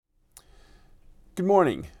Good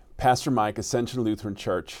morning. Pastor Mike, Ascension Lutheran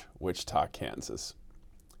Church, Wichita, Kansas.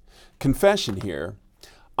 Confession here.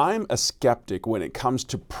 I'm a skeptic when it comes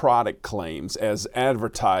to product claims as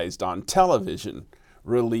advertised on television.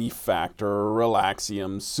 Relief Factor,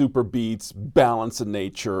 Relaxium, Super Beats, Balance of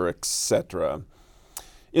Nature, etc.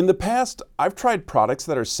 In the past, I've tried products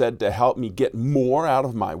that are said to help me get more out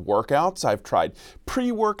of my workouts. I've tried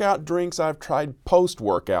pre-workout drinks. I've tried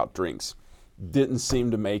post-workout drinks. Didn't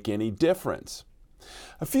seem to make any difference.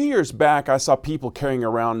 A few years back, I saw people carrying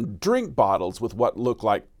around drink bottles with what looked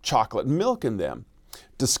like chocolate milk in them.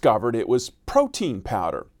 Discovered it was protein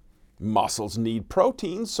powder. Muscles need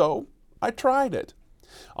protein, so I tried it.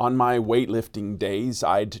 On my weightlifting days,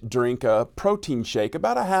 I'd drink a protein shake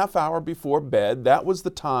about a half hour before bed. That was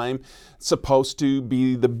the time supposed to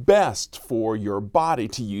be the best for your body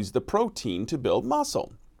to use the protein to build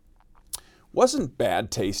muscle. Wasn't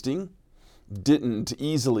bad tasting. Didn't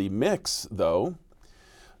easily mix, though.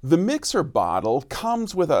 The mixer bottle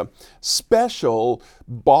comes with a special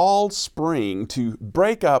ball spring to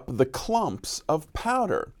break up the clumps of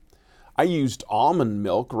powder. I used almond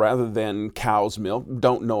milk rather than cow's milk.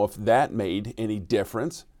 Don't know if that made any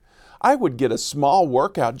difference. I would get a small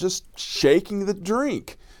workout just shaking the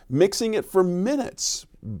drink, mixing it for minutes,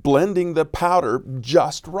 blending the powder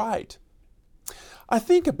just right. I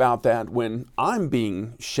think about that when I'm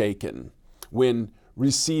being shaken, when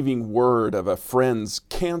receiving word of a friend's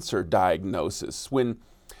cancer diagnosis, when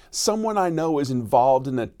someone I know is involved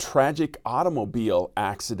in a tragic automobile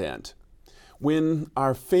accident, when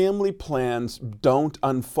our family plans don't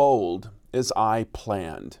unfold as I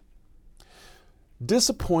planned.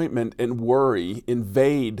 Disappointment and worry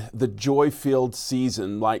invade the joy-filled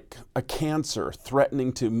season like a cancer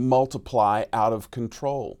threatening to multiply out of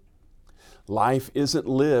control. Life isn't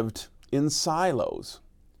lived in silos.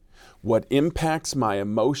 What impacts my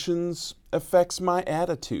emotions affects my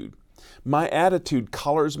attitude. My attitude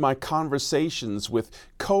colors my conversations with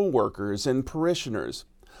coworkers and parishioners.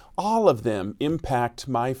 All of them impact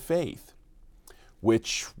my faith,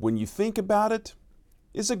 which, when you think about it,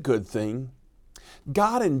 is a good thing.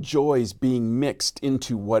 God enjoys being mixed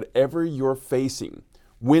into whatever you're facing,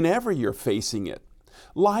 whenever you're facing it.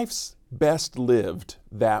 Life's best lived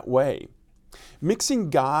that way. Mixing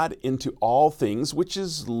God into all things, which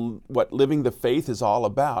is what living the faith is all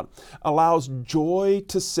about, allows joy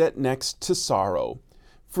to sit next to sorrow,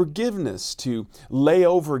 forgiveness to lay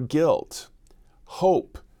over guilt,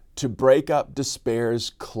 hope to break up despair's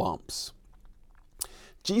clumps.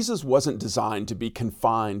 Jesus wasn't designed to be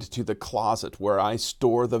confined to the closet where I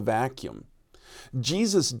store the vacuum.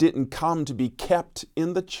 Jesus didn't come to be kept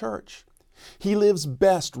in the church. He lives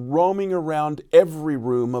best roaming around every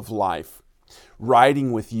room of life,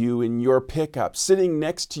 riding with you in your pickup, sitting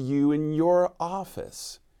next to you in your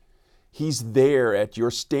office. He's there at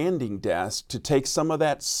your standing desk to take some of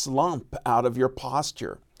that slump out of your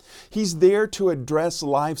posture. He's there to address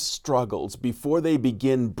life's struggles before they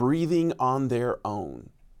begin breathing on their own.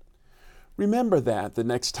 Remember that the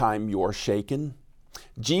next time you're shaken.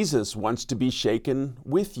 Jesus wants to be shaken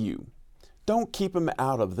with you. Don't keep him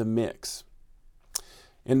out of the mix.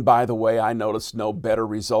 And by the way, I noticed no better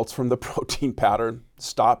results from the protein powder.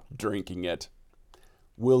 Stop drinking it.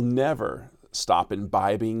 We'll never stop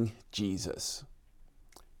imbibing Jesus.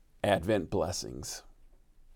 Advent blessings.